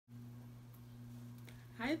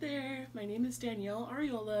Hi there, my name is Danielle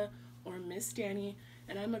Ariola, or Miss Danny,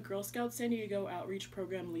 and I'm a Girl Scout San Diego Outreach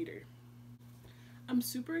Program Leader. I'm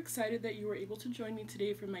super excited that you were able to join me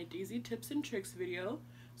today for my Daisy Tips and Tricks video.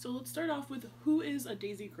 So let's start off with who is a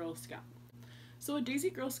Daisy Girl Scout? So a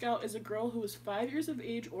Daisy Girl Scout is a girl who is 5 years of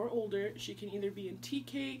age or older. She can either be in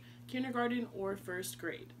TK, kindergarten, or first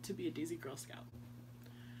grade to be a Daisy Girl Scout.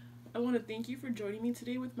 I want to thank you for joining me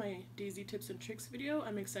today with my Daisy Tips and Tricks video.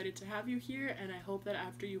 I'm excited to have you here, and I hope that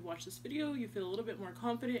after you watch this video, you feel a little bit more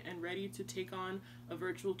confident and ready to take on a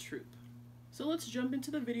virtual troop. So let's jump into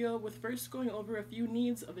the video with first going over a few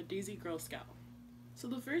needs of a Daisy Girl Scout. So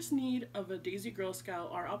the first need of a Daisy Girl Scout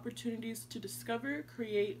are opportunities to discover,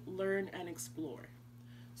 create, learn, and explore.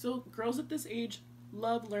 So girls at this age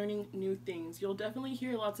love learning new things. You'll definitely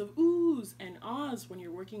hear lots of oohs and ahs when you're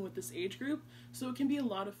working with this age group, so it can be a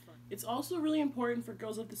lot of fun. It's also really important for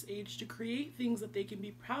girls of this age to create things that they can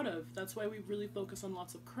be proud of. That's why we really focus on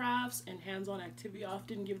lots of crafts and hands-on activity. We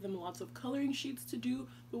often give them lots of coloring sheets to do,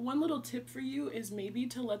 but one little tip for you is maybe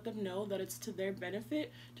to let them know that it's to their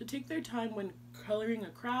benefit to take their time when coloring a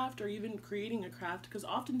craft or even creating a craft, because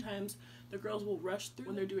oftentimes the girls will rush through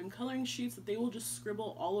when they're doing coloring sheets that they will just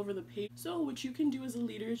scribble all over the page. So what you can do as a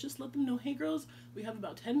leader is just let them know, hey girls, we have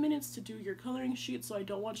about 10 minutes to do your coloring sheet, so I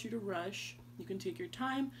don't want you to rush. You can take your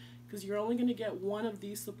time because you're only going to get one of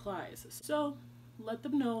these supplies. So let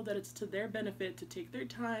them know that it's to their benefit to take their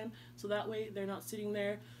time, so that way they're not sitting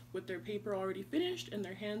there with their paper already finished and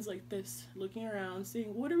their hands like this looking around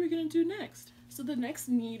saying, what are we going to do next? So the next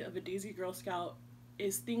need of a Daisy Girl Scout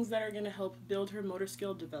is things that are going to help build her motor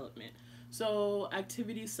skill development. So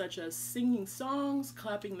activities such as singing songs,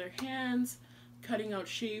 clapping their hands, cutting out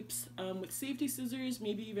shapes with safety scissors,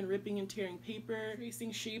 maybe even ripping and tearing paper,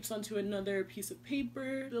 tracing shapes onto another piece of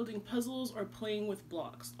paper, building puzzles, or playing with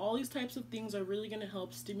blocks. All these types of things are really going to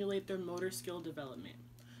help stimulate their motor skill development.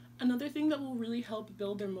 Another thing that will really help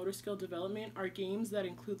build their motor skill development are games that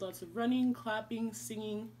include lots of running, clapping,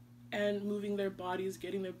 singing, and moving their bodies,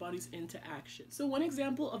 getting their bodies into action. So one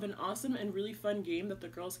example of an awesome and really fun game that the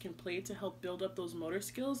girls can play to help build up those motor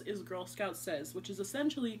skills is Girl Scout Says, which is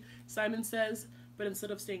essentially Simon Says, but instead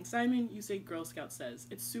of saying Simon, you say Girl Scout Says.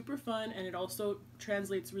 It's super fun, and it also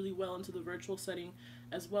translates really well into the virtual setting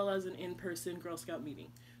as well as an in-person Girl Scout meeting.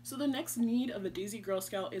 So the next need of a Daisy Girl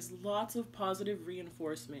Scout is lots of positive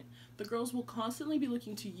reinforcement. The girls will constantly be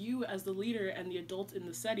looking to you as the leader and the adult in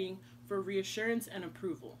the setting for reassurance and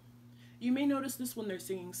approval. You may notice this when they're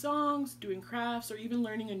singing songs, doing crafts, or even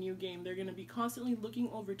learning a new game. They're going to be constantly looking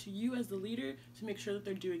over to you as the leader to make sure that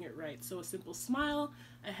they're doing it right. So a simple smile,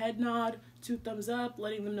 a head nod, 2 thumbs up,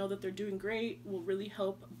 letting them know that they're doing great will really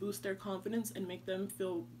help boost their confidence and make them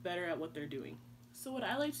feel better at what they're doing. So what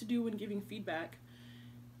I like to do when giving feedback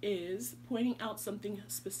is pointing out something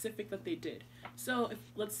specific that they did. So if,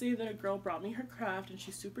 let's say that a girl brought me her craft and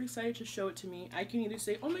she's super excited to show it to me, I can either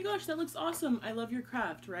say, oh my gosh, that looks awesome, I love your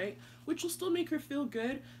craft, right? Which will still make her feel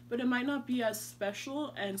good, but it might not be as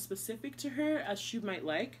special and specific to her as she might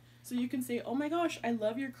like. So you can say, oh my gosh, I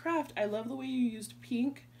love your craft, I love the way you used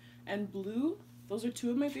pink and blue. Those are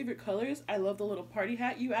 2 of my favorite colors. I love the little party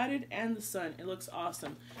hat you added and the sun. It looks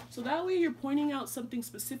awesome. So that way you're pointing out something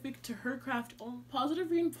specific to her craft.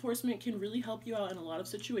 Positive reinforcement can really help you out in a lot of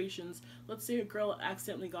situations. Let's say a girl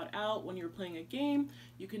accidentally got out when you were playing a game.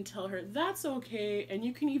 You can tell her that's okay, and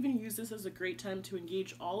you can even use this as a great time to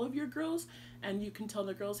engage all of your girls, and you can tell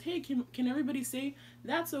the girls, hey, can everybody say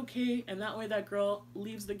that's okay, and that way that girl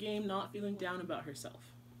leaves the game not feeling down about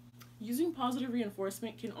herself. Using positive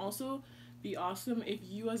reinforcement can also be awesome if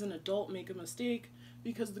you as an adult make a mistake,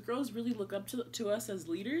 because the girls really look up to us as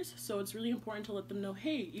leaders, so it's really important to let them know,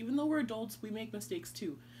 hey, even though we're adults, we make mistakes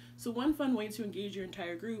too. So one fun way to engage your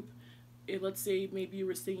entire group, let's say maybe you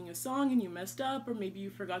were singing a song and you messed up, or maybe you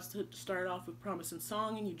forgot to start off with Promise and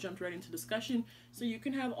Song and you jumped right into discussion, so you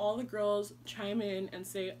can have all the girls chime in and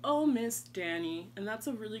say, oh, Miss Danny, and that's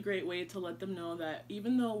a really great way to let them know that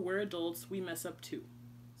even though we're adults, we mess up too.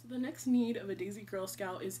 The next need of a Daisy Girl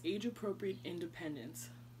Scout is age-appropriate independence.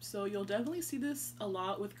 So you'll definitely see this a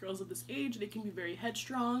lot with girls of this age. They can be very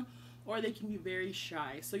headstrong or they can be very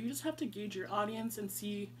shy. So you just have to gauge your audience and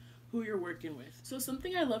see who you're working with. So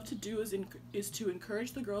something I love to do is to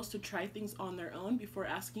encourage the girls to try things on their own before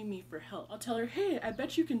asking me for help. I'll tell her, hey, I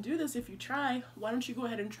bet you can do this if you try. Why don't you go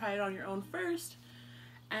ahead and try it on your own first,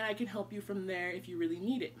 and I can help you from there if you really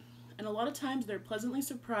need it. And a lot of times they're pleasantly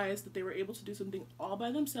surprised that they were able to do something all by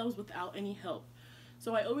themselves without any help.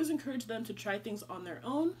 So I always encourage them to try things on their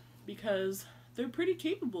own because they're pretty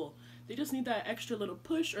capable. They just need that extra little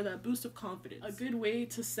push or that boost of confidence. A good way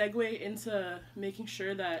to segue into making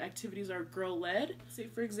sure that activities are girl-led, say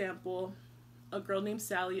for example, a girl named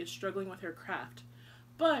Sally is struggling with her craft.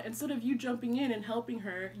 But instead of you jumping in and helping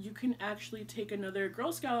her, you can actually take another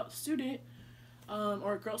Girl Scout student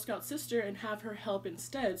or a Girl Scout sister and have her help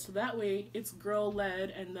instead. So that way it's girl led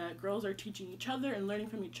and that girls are teaching each other and learning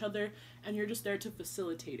from each other, and you're just there to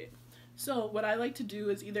facilitate it. So what I like to do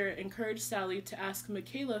is either encourage Sally to ask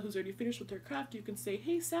Michaela, who's already finished with her craft. You can say,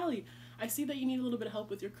 hey Sally, I see that you need a little bit of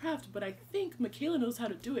help with your craft, but I think Michaela knows how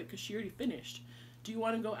to do it because she already finished. Do you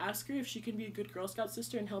want to go ask her if she can be a good Girl Scout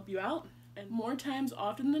sister and help you out? And more times,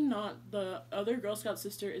 often than not, the other Girl Scout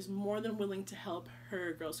sister is more than willing to help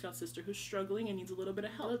her Girl Scout sister who's struggling and needs a little bit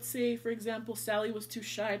of help. Let's say, for example, Sally was too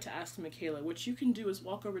shy to ask Michaela. What you can do is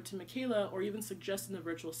walk over to Michaela or even suggest in the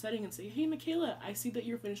virtual setting and say, hey Michaela, I see that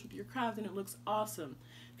you're finished with your craft and it looks awesome.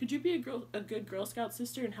 Could you be a good Girl Scout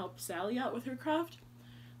sister and help Sally out with her craft?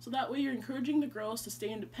 So that way you're encouraging the girls to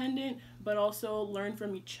stay independent, but also learn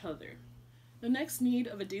from each other. The next need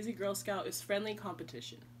of a Daisy Girl Scout is friendly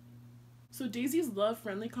competition. So Daisies love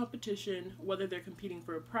friendly competition, whether they're competing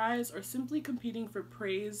for a prize or simply competing for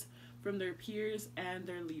praise from their peers and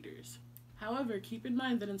their leaders. However, keep in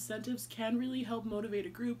mind that incentives can really help motivate a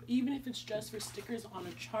group, even if it's just for stickers on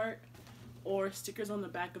a chart or stickers on the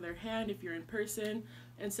back of their hand if you're in person.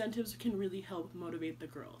 Incentives can really help motivate the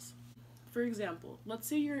girls. For example, let's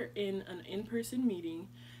say you're in an in-person meeting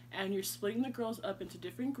and you're splitting the girls up into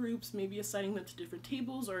different groups, maybe assigning them to different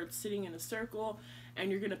tables or sitting in a circle,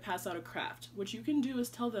 and you're going to pass out a craft. What you can do is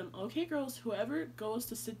tell them, okay girls, whoever goes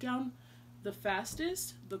to sit down the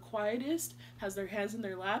fastest, the quietest, has their hands in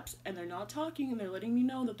their laps, and they're not talking and they're letting me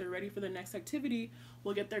know that they're ready for the next activity,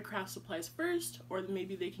 will get their craft supplies first, or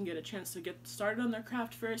maybe they can get a chance to get started on their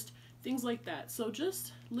craft first, things like that. So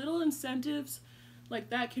just little incentives like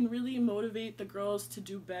that can really motivate the girls to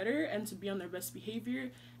do better and to be on their best behavior,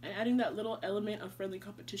 and adding that little element of friendly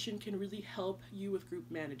competition can really help you with group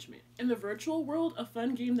management. In the virtual world, a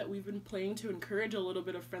fun game that we've been playing to encourage a little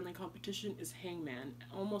bit of friendly competition is Hangman.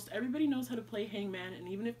 Almost everybody knows how to play Hangman, and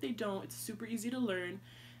even if they don't, it's super easy to learn,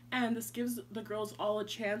 and this gives the girls all a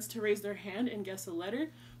chance to raise their hand and guess a letter,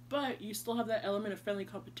 but you still have that element of friendly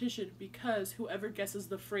competition because whoever guesses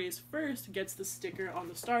the phrase first gets the sticker on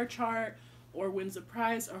the star chart or wins a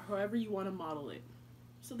prize, or however you want to model it.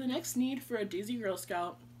 So the next need for a Daisy Girl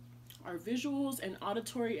Scout are visuals and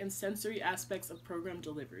auditory and sensory aspects of program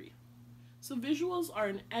delivery. So visuals are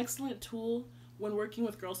an excellent tool when working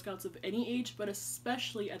with Girl Scouts of any age, but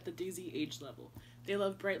especially at the Daisy age level. They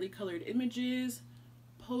love brightly colored images,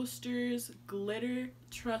 posters, glitter.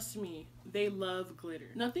 Trust me, they love glitter.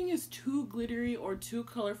 Nothing is too glittery or too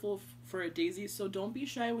colorful for a Daisy, so don't be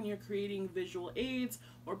shy when you're creating visual aids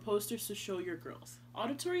or posters to show your girls.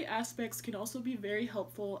 Auditory aspects can also be very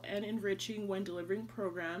helpful and enriching when delivering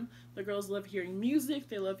program. The girls love hearing music,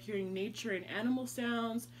 they love hearing nature and animal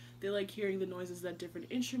sounds, they like hearing the noises that different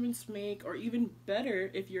instruments make, or even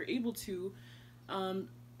better, if you're able to,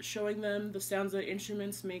 showing them the sounds that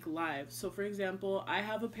instruments make live. So for example, I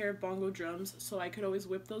have a pair of bongo drums, so I could always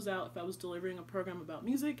whip those out if I was delivering a program about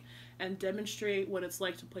music and demonstrate what it's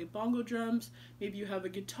like to play bongo drums. Maybe you have a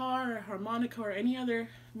guitar or a harmonica or any other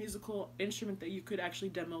musical instrument that you could actually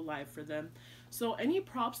demo live for them. So any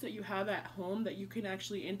props that you have at home that you can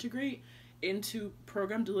actually integrate into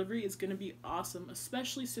program delivery is going to be awesome,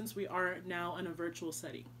 especially since we are now in a virtual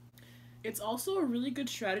setting. It's also a really good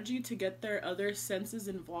strategy to get their other senses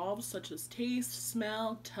involved, such as taste,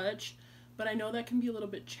 smell, touch, but I know that can be a little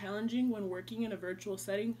bit challenging when working in a virtual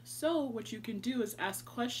setting, so what you can do is ask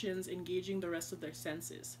questions engaging the rest of their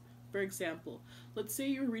senses. For example, let's say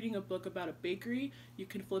you're reading a book about a bakery, you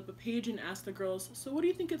can flip a page and ask the girls, so what do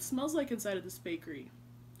you think it smells like inside of this bakery?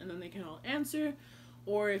 And then they can all answer.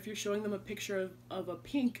 Or if you're showing them a picture of a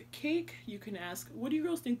pink cake, you can ask, what do you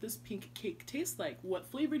girls think this pink cake tastes like? What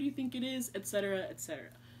flavor do you think it is? Etc., etc.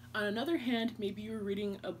 On another hand, maybe you're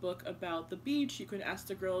reading a book about the beach, you can ask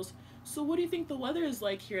the girls, so what do you think the weather is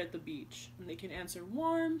like here at the beach? And they can answer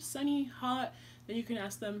warm, sunny, hot. Then you can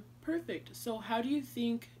ask them, perfect, so how do you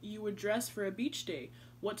think you would dress for a beach day?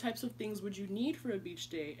 What types of things would you need for a beach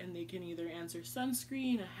day? And they can either answer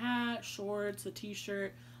sunscreen, a hat, shorts, a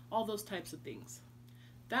t-shirt, all those types of things.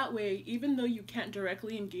 That way, even though you can't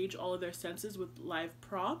directly engage all of their senses with live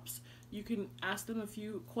props, you can ask them a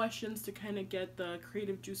few questions to kind of get the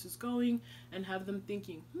creative juices going and have them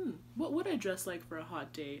thinking, what would I dress like for a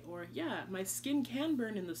hot day? Or, yeah, my skin can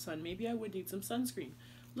burn in the sun. Maybe I would need some sunscreen.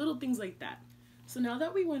 Little things like that. So now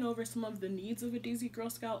that we went over some of the needs of a Daisy Girl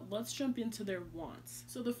Scout, let's jump into their wants.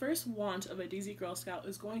 So the first want of a Daisy Girl Scout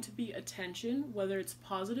is going to be attention, whether it's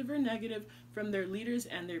positive or negative, from their leaders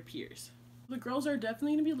and their peers. The girls are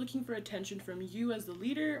definitely going to be looking for attention from you as the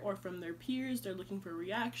leader or from their peers. They're looking for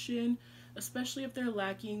reaction, especially if they're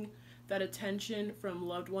lacking that attention from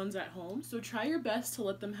loved ones at home. So try your best to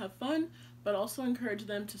let them have fun, but also encourage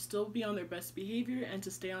them to still be on their best behavior and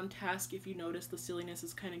to stay on task if you notice the silliness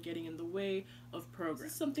is kind of getting in the way of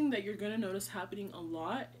progress. Something that you're going to notice happening a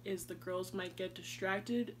lot is the girls might get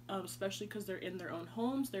distracted, especially because they're in their own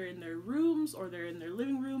homes, they're in their rooms, or they're in their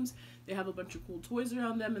living rooms. They have a bunch of cool toys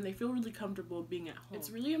around them and they feel really comfortable being at home. It's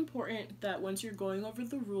really important that once you're going over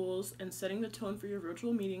the rules and setting the tone for your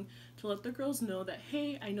virtual meeting, to let the girls know that,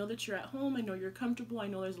 hey, I know that you're at home, I know you're comfortable, I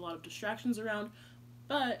know there's a lot of distractions around,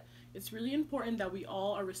 but it's really important that we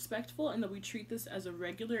all are respectful and that we treat this as a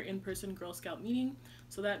regular in-person Girl Scout meeting.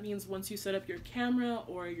 So that means once you set up your camera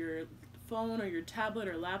or your phone or your tablet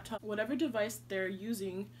or laptop, whatever device they're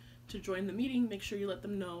using to join the meeting, make sure you let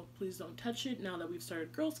them know, please don't touch it now that we've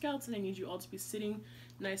started Girl Scouts, and I need you all to be sitting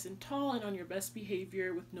nice and tall and on your best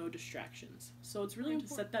behavior with no distractions. So it's really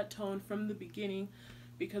important to set that tone from the beginning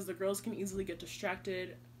because the girls can easily get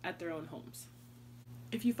distracted at their own homes.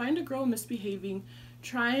 If you find a girl misbehaving,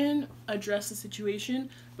 try and address the situation,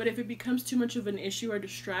 but if it becomes too much of an issue or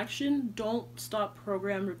distraction, don't stop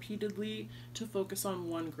program repeatedly to focus on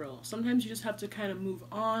one girl. Sometimes you just have to kind of move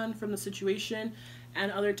on from the situation,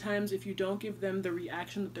 and other times if you don't give them the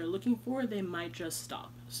reaction that they're looking for, they might just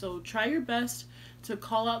stop. So try your best to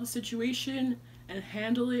call out the situation and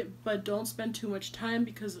handle it, but don't spend too much time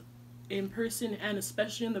because in person and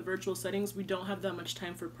especially in the virtual settings, we don't have that much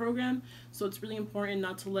time for program. So it's really important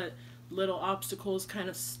not to let little obstacles kind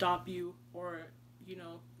of stop you or,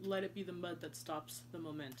 let it be the mud that stops the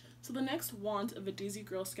momentum. So the next want of a Daisy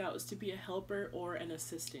Girl Scout is to be a helper or an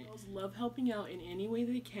assistant. Girls love helping out in any way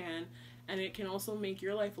they can, and it can also make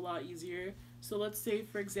your life a lot easier. So let's say,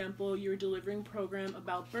 for example, you're delivering a program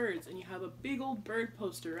about birds and you have a big old bird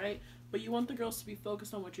poster, right? But you want the girls to be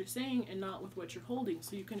focused on what you're saying and not with what you're holding.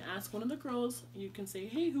 So you can ask one of the girls, you can say,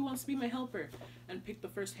 hey, who wants to be my helper? And pick the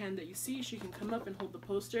first hand that you see. She can come up and hold the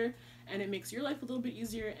poster, and it makes your life a little bit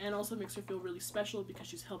easier and also makes her feel really special because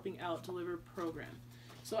she's helping out deliver program.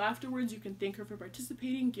 So afterwards, you can thank her for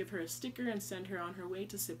participating, give her a sticker, and send her on her way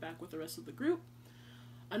to sit back with the rest of the group.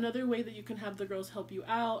 Another way that you can have the girls help you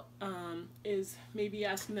out is maybe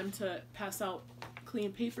asking them to pass out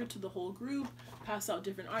clean paper to the whole group, pass out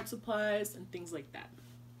different art supplies, and things like that.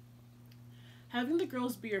 Having the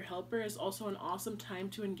girls be your helper is also an awesome time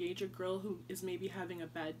to engage a girl who is maybe having a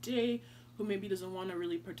bad day, who maybe doesn't want to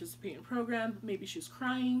really participate in program, maybe she's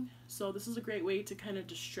crying. So this is a great way to kind of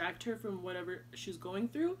distract her from whatever she's going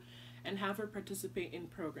through and have her participate in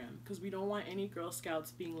program, because we don't want any Girl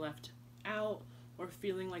Scouts being left out or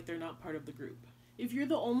feeling like they're not part of the group. If you're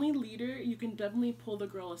the only leader, you can definitely pull the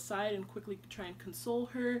girl aside and quickly try and console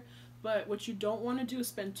her, but what you don't want to do is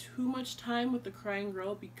spend too much time with the crying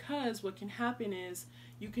girl, because what can happen is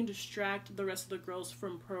you can distract the rest of the girls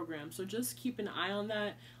from program. So just keep an eye on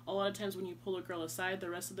that. A lot of times when you pull a girl aside, the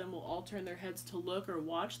rest of them will all turn their heads to look or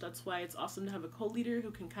watch. That's why it's awesome to have a co-leader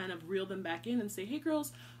who can kind of reel them back in and say, hey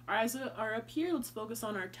girls, our eyes are up here, let's focus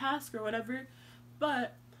on our task or whatever.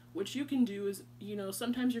 But what you can do is,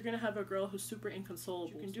 sometimes you're going to have a girl who's super inconsolable.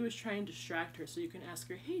 What you can do is try and distract her. So you can ask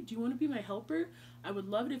her, hey, do you want to be my helper? I would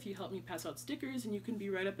love it if you help me pass out stickers, and you can be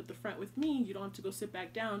right up at the front with me. You don't have to go sit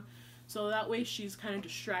back down. So that way she's kind of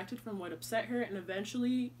distracted from what upset her, and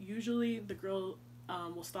eventually, usually, the girl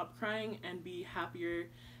will stop crying and be happier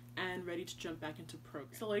and ready to jump back into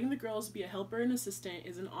program. So letting the girls be a helper and assistant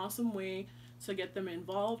is an awesome way to get them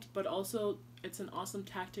involved, but also it's an awesome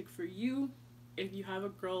tactic for you if you have a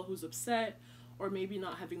girl who's upset or maybe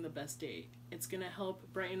not having the best day. It's going to help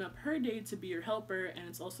brighten up her day to be your helper, and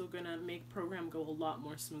it's also going to make program go a lot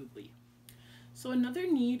more smoothly. So another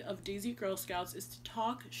need of Daisy Girl Scouts is to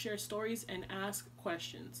talk, share stories, and ask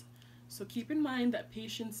questions. So keep in mind that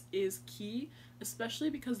patience is key, especially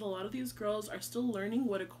because a lot of these girls are still learning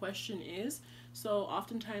what a question is. So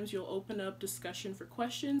oftentimes you'll open up discussion for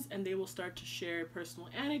questions and they will start to share personal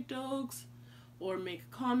anecdotes or make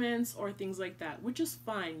comments or things like that, which is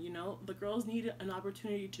fine. The girls need an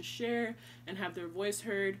opportunity to share and have their voice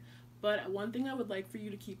heard. But one thing I would like for you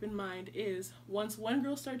to keep in mind is once one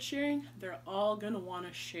girl starts sharing, they're all gonna want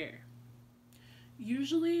to share.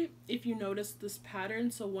 Usually, if you notice this pattern,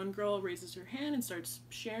 so one girl raises her hand and starts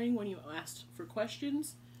sharing when you asked for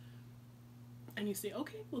questions, and you say,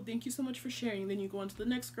 okay, well, thank you so much for sharing. Then you go on to the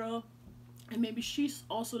next girl, and maybe she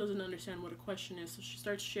also doesn't understand what a question is, so she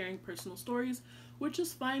starts sharing personal stories, which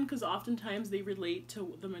is fine because oftentimes they relate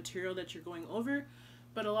to the material that you're going over,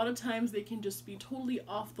 but a lot of times they can just be totally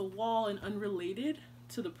off the wall and unrelated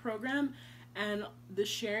to the program, And the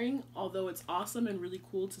sharing, although it's awesome and really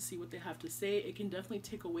cool to see what they have to say, it can definitely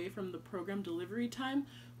take away from the program delivery time,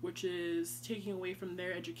 which is taking away from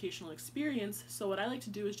their educational experience. So what I like to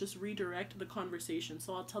do is just redirect the conversation.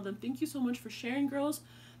 So I'll tell them, thank you so much for sharing, girls.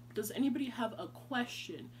 Does anybody have a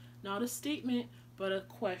question? Not a statement, but a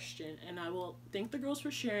question. And I will thank the girls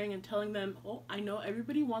for sharing and telling them, oh, I know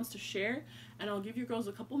everybody wants to share, and I'll give you girls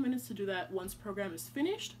a couple minutes to do that once program is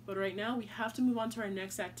finished. But right now we have to move on to our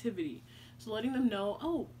next activity. So letting them know,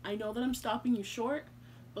 oh, I know that I'm stopping you short,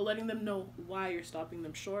 but letting them know why you're stopping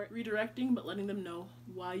them short. Redirecting, but letting them know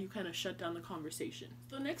why you kind of shut down the conversation.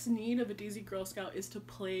 So the next need of a Daisy Girl Scout is to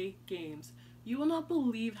play games. You will not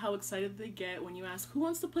believe how excited they get when you ask who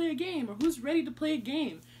wants to play a game or who's ready to play a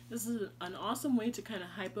game. This is an awesome way to kind of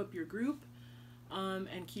hype up your group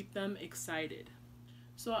and keep them excited.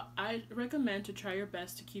 So I recommend to try your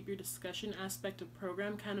best to keep your discussion aspect of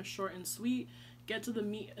program kind of short and sweet. Get to the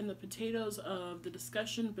meat and the potatoes of the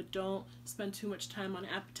discussion, but don't spend too much time on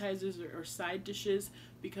appetizers or side dishes,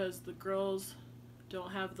 because the girls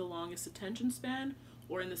don't have the longest attention span,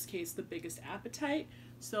 or in this case, the biggest appetite.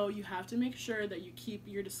 So you have to make sure that you keep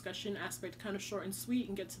your discussion aspect kind of short and sweet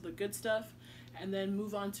and get to the good stuff, and then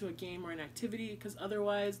move on to a game or an activity, because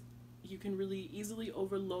otherwise you can really easily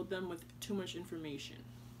overload them with too much information.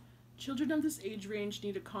 Children of this age range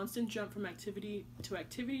need a constant jump from activity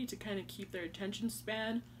to kind of keep their attention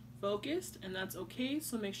span focused, and that's okay,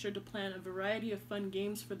 so make sure to plan a variety of fun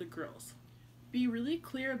games for the girls. Be really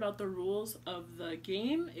clear about the rules of the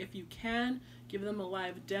game. If you can, give them a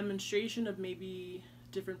live demonstration of maybe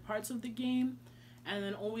different parts of the game, and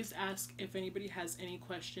then always ask if anybody has any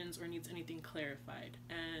questions or needs anything clarified.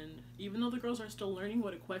 And even though the girls are still learning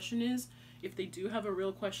what a question is, if they do have a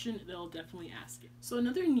real question, they'll definitely ask it. So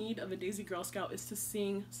another need of a Daisy Girl Scout is to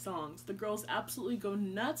sing songs. The girls absolutely go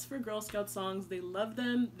nuts for Girl Scout songs. They love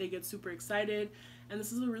them, they get super excited, and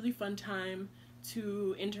this is a really fun time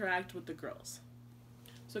to interact with the girls.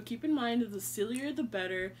 So keep in mind that the sillier the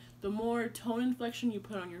better. The more tone inflection you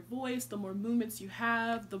put on your voice, the more movements you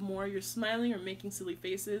have, the more you're smiling or making silly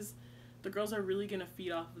faces. The girls are really going to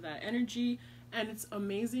feed off of that energy, and it's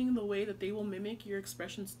amazing the way that they will mimic your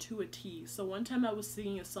expressions to a T. So one time I was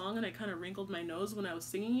singing a song and I kind of wrinkled my nose when I was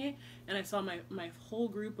singing it, and I saw my whole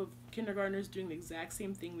group of kindergartners doing the exact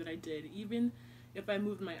same thing that I did. Even if I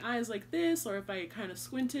moved my eyes like this, or if I kind of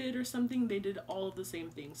squinted or something, they did all of the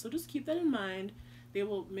same things. So just keep that in mind. They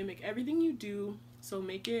will mimic everything you do, so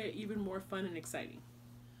make it even more fun and exciting.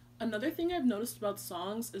 Another thing I've noticed about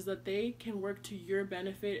songs is that they can work to your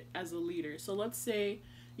benefit as a leader. So let's say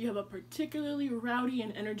you have a particularly rowdy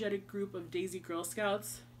and energetic group of Daisy Girl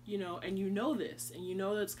Scouts, and you know this, and you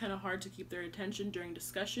know that it's kind of hard to keep their attention during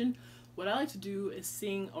discussion. What I like to do is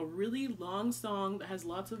sing a really long song that has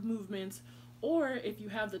lots of movements, or if you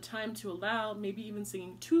have the time to allow, maybe even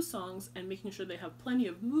singing 2 songs and making sure they have plenty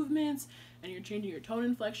of movements and you're changing your tone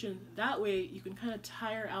inflection. That way you can kind of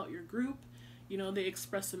tire out your group. They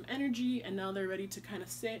express some energy and now they're ready to kind of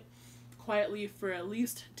sit quietly for at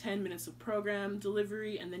least 10 minutes of program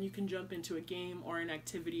delivery, and then you can jump into a game or an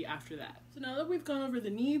activity after that. So now that we've gone over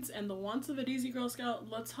the needs and the wants of a Daisy Girl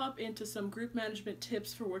Scout, let's hop into some group management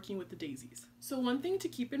tips for working with the Daisies. So one thing to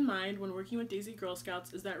keep in mind when working with Daisy Girl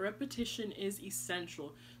Scouts is that repetition is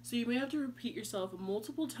essential. So you may have to repeat yourself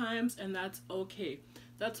multiple times, and that's okay.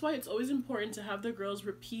 That's why it's always important to have the girls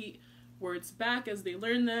repeat words back as they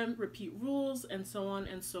learn them, repeat rules, and so on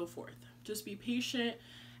and so forth. Just be patient.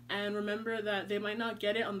 And remember that they might not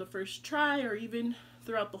get it on the first try or even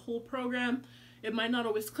throughout the whole program. It might not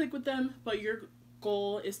always click with them, but your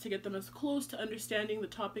goal is to get them as close to understanding the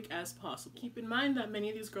topic as possible. Keep in mind that many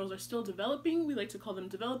of these girls are still developing. We like to call them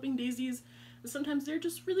developing daisies. And sometimes they're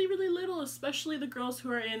just really, really little, especially the girls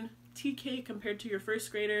who are in TK compared to your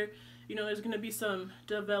first grader. There's going to be some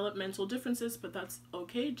developmental differences, but that's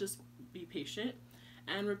okay. Just be patient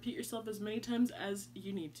and repeat yourself as many times as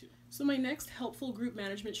you need to. So my next helpful group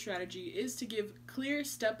management strategy is to give clear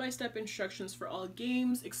step-by-step instructions for all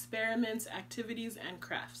games, experiments, activities, and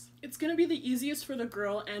crafts. It's going to be the easiest for the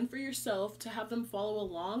girl and for yourself to have them follow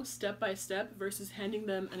along step by step versus handing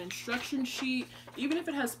them an instruction sheet. Even if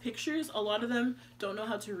it has pictures, a lot of them don't know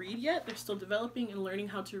how to read yet. They're still developing and learning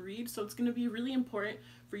how to read, so it's going to be really important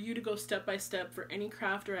for you to go step by step for any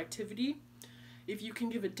craft or activity. If you can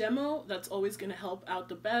give a demo, that's always going to help out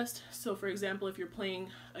the best. So for example, if you're playing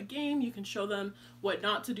a game, you can show them what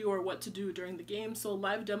not to do or what to do during the game. So a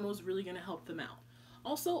live demo is really going to help them out.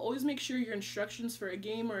 Also, always make sure your instructions for a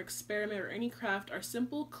game or experiment or any craft are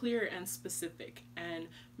simple, clear, and specific. And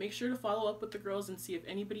make sure to follow up with the girls and see if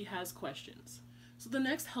anybody has questions. So the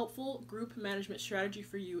next helpful group management strategy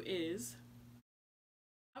for you is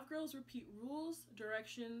Have girls repeat rules,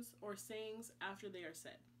 directions, or sayings after they are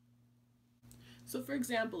said. So for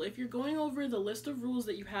example, if you're going over the list of rules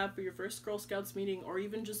that you have for your first Girl Scouts meeting, or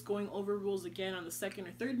even just going over rules again on the second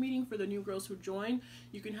or third meeting for the new girls who join,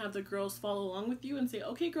 you can have the girls follow along with you and say,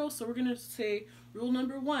 okay girls, so we're going to say rule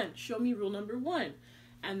number 1, show me rule number 1.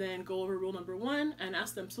 And then go over rule number 1 and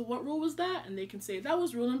ask them, so what rule was that? And they can say, that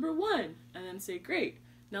was rule number 1. And then say, great.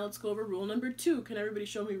 Now let's go over rule number 2. Can everybody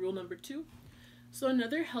show me rule number 2? So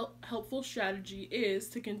another helpful strategy is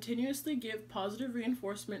to continuously give positive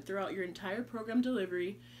reinforcement throughout your entire program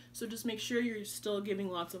delivery. So just make sure you're still giving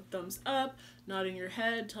lots of thumbs up, nodding your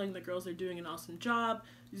head, telling the girls they're doing an awesome job,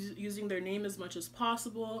 using their name as much as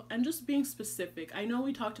possible, and just being specific. I know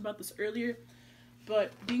we talked about this earlier,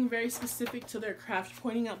 but being very specific to their craft,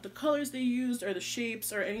 pointing out the colors they used or the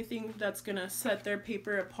shapes or anything that's gonna set their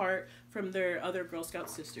paper apart from their other Girl Scout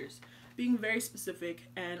sisters. Being very specific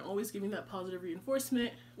and always giving that positive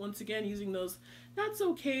reinforcement. Once again, using those that's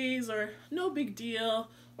okays or no big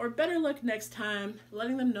deal or better luck next time,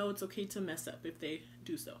 letting them know it's okay to mess up if they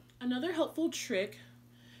do so. Another helpful trick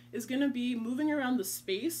is going to be moving around the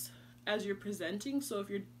space as you're presenting. So if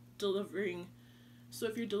you're delivering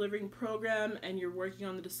program and you're working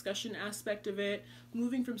on the discussion aspect of it,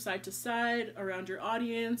 moving from side to side around your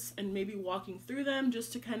audience and maybe walking through them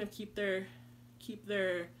just to kind of keep their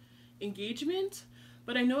engagement.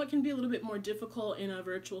 But I know it can be a little bit more difficult in a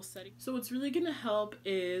virtual setting. So what's really going to help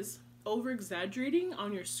is over-exaggerating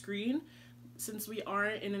on your screen. Since we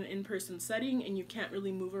aren't in an in-person setting and you can't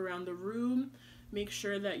really move around the room, make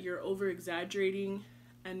sure that you're over-exaggerating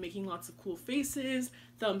and making lots of cool faces,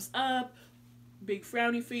 thumbs up, big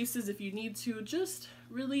frowny faces if you need to, just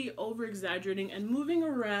really over-exaggerating and moving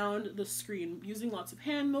around the screen, using lots of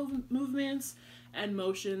hand movements and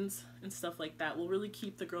motions and stuff like that will really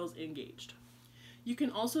keep the girls engaged. You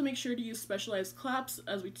can also make sure to use specialized claps,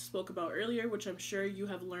 as we spoke about earlier, which I'm sure you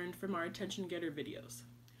have learned from our attention getter videos.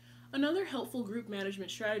 Another helpful group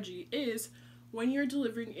management strategy is when you're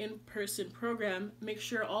delivering in-person program, make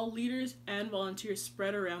sure all leaders and volunteers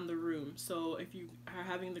spread around the room. So if you are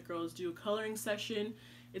having the girls do a coloring session,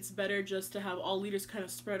 it's better just to have all leaders kind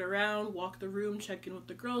of spread around, walk the room, check in with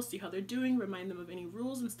the girls, see how they're doing, remind them of any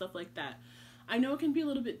rules and stuff like that. I know it can be a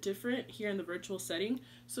little bit different here in the virtual setting,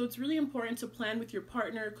 so it's really important to plan with your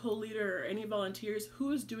partner, co-leader, or any volunteers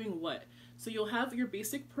who is doing what. So you'll have your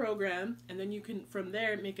basic program, and then you can, from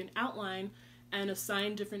there, make an outline and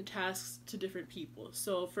assign different tasks to different people.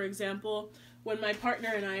 So for example, when my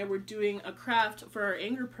partner and I were doing a craft for our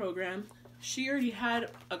anger program, she already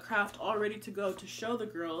had a craft all ready to go to show the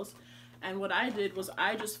girls, and what I did was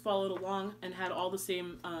I just followed along and had all the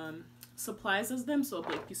same supplies as them, so a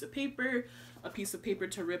blank piece of paper, a piece of paper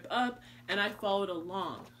to rip up, and I followed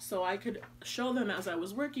along. So I could show them as I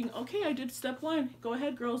was working, okay, I did step 1, go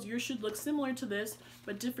ahead girls, yours should look similar to this,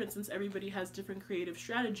 but different since everybody has different creative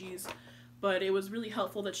strategies. But it was really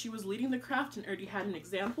helpful that she was leading the craft and already had an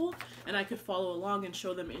example, and I could follow along and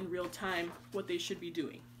show them in real time what they should be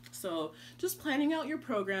doing. So just planning out your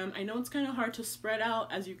program. I know it's kind of hard to spread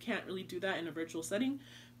out as you can't really do that in a virtual setting,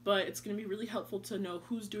 but it's going to be really helpful to know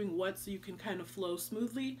who's doing what so you can kind of flow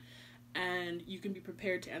smoothly and you can be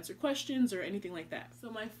prepared to answer questions or anything like that. So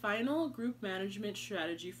my final group management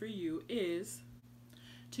strategy for you is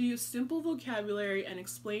to use simple vocabulary and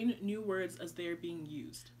explain new words as they are being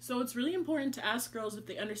used. So it's really important to ask girls if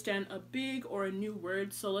they understand a big or a new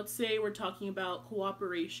word. So let's say we're talking about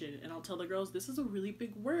cooperation, and I'll tell the girls, this is a really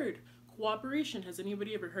big word, cooperation. Has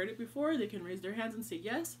anybody ever heard it before? They can raise their hands and say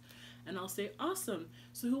yes, and I'll say awesome.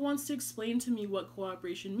 So who wants to explain to me what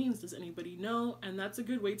cooperation means? Does anybody know? And that's a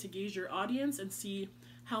good way to gauge your audience and see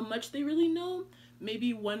how much they really know.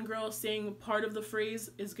 Maybe one girl saying part of the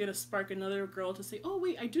phrase is going to spark another girl to say, oh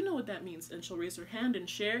wait, I do know what that means, and she'll raise her hand and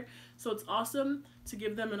share. So it's awesome to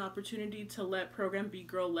give them an opportunity to let program be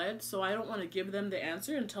girl-led. So I don't want to give them the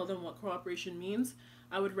answer and tell them what cooperation means.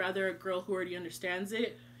 I would rather a girl who already understands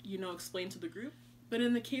it, explain to the group. But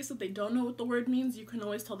in the case that they don't know what the word means, you can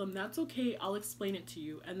always tell them, that's okay, I'll explain it to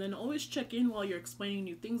you. And then always check in while you're explaining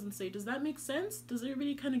new things and say, does that make sense? Does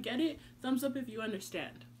everybody kind of get it? Thumbs up if you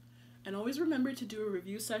understand. And always remember to do a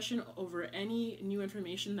review session over any new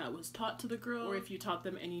information that was taught to the girl, or if you taught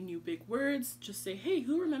them any new big words, just say, hey,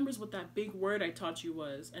 who remembers what that big word I taught you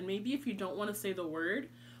was? And maybe if you don't want to say the word,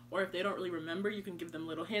 or if they don't really remember, you can give them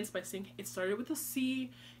little hints by saying, it started with a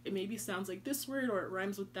C, it maybe sounds like this word, or it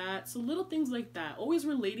rhymes with that. So little things like that, always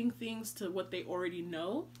relating things to what they already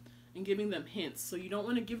know and giving them hints. So you don't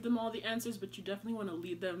want to give them all the answers, but you definitely want to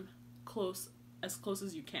lead them as close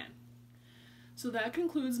as you can. So that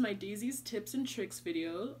concludes my Daisy's tips and tricks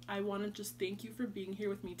video. I want to just thank you for being here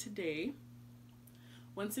with me today.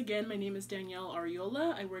 Once again, my name is Danielle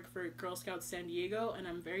Ariola. I work for Girl Scouts San Diego, and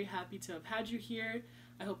I'm very happy to have had you here.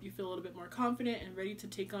 I hope you feel a little bit more confident and ready to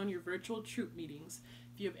take on your virtual troop meetings.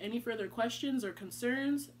 If you have any further questions or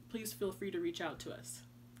concerns, please feel free to reach out to us.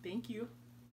 Thank you.